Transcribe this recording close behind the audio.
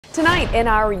Tonight in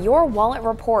our Your Wallet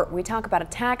Report, we talk about a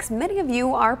tax many of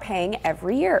you are paying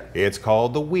every year. It's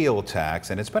called the wheel tax,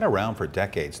 and it's been around for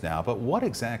decades now. But what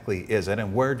exactly is it,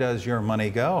 and where does your money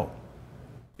go?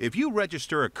 If you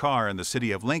register a car in the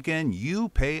city of Lincoln, you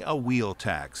pay a wheel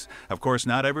tax. Of course,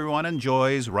 not everyone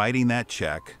enjoys writing that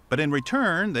check, but in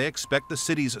return, they expect the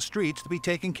city's streets to be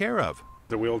taken care of.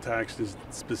 The wheel tax is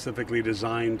specifically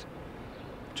designed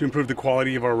to improve the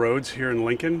quality of our roads here in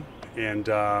Lincoln. And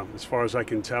as far as I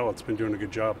can tell, it's been doing a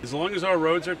good job. As long as our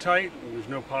roads are tight, and there's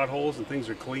no potholes and things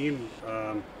are clean,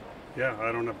 yeah,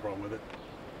 I don't have a problem with it.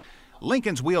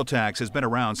 Lincoln's wheel tax has been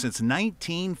around since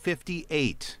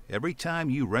 1958. Every time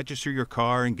you register your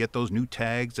car and get those new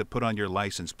tags that put on your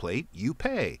license plate, you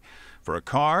pay. For a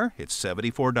car, it's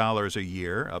 $74 a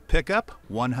year. A pickup,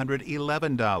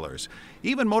 $111.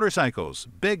 Even motorcycles,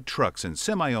 big trucks, and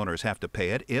semi-owners have to pay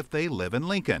it if they live in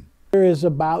Lincoln. There is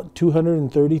about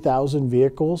 230,000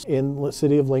 vehicles in the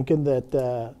city of Lincoln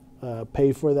that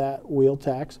pay for that wheel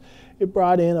tax. It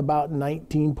brought in about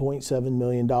 $19.7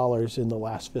 million in the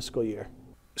last fiscal year.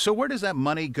 So where does that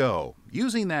money go?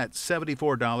 Using that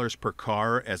 $74 per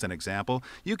car as an example,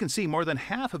 you can see more than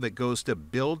half of it goes to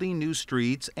building new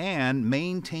streets and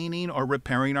maintaining or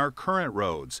repairing our current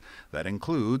roads. That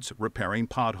includes repairing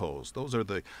potholes. Those are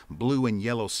the blue and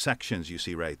yellow sections you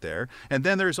see right there. And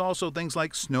then there's also things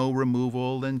like snow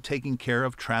removal and taking care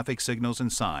of traffic signals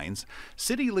and signs.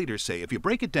 City leaders say if you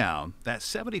break it down, that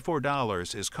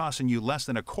 $74 is costing you less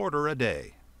than a quarter a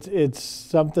day. It's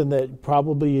something that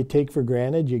probably you take for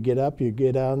granted. You get up, you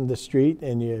get on the street,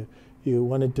 and you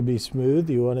want it to be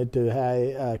smooth, you want it to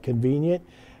be convenient,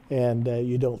 and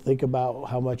you don't think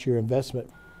about how much your investment.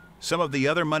 Some of the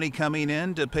other money coming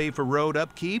in to pay for road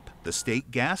upkeep, the state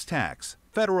gas tax,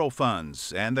 federal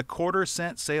funds, and the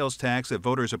quarter-cent sales tax that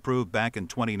voters approved back in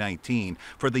 2019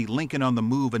 for the Lincoln on the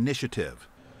Move initiative.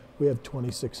 We have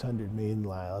 2,600 main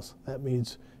miles. That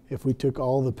means if we took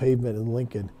all the pavement in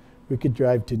Lincoln, we could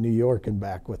drive to New York and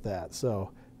back with that.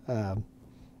 So it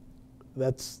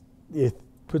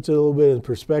puts it a little bit in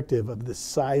perspective of the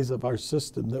size of our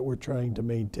system that we're trying to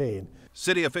maintain.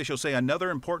 City officials say another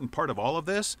important part of all of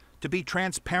this, to be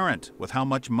transparent with how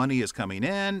much money is coming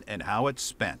in and how it's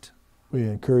spent. We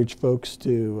encourage folks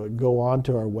to go on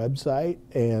to our website,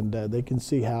 and they can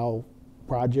see how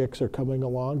projects are coming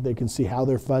along. They can see how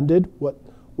they're funded, what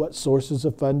sources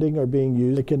of funding are being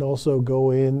used. They can also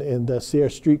go in and see our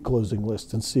street closing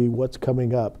list and see what's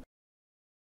coming up.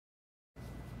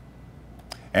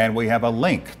 And we have a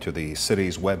link to the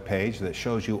city's webpage that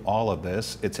shows you all of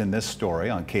this. It's in this story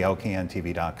on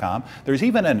KLKNTV.com. There's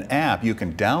even an app you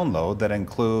can download that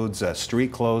includes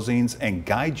street closings and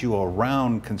guides you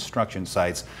around construction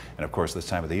sites. And of course, this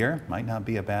time of the year, might not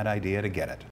be a bad idea to get it.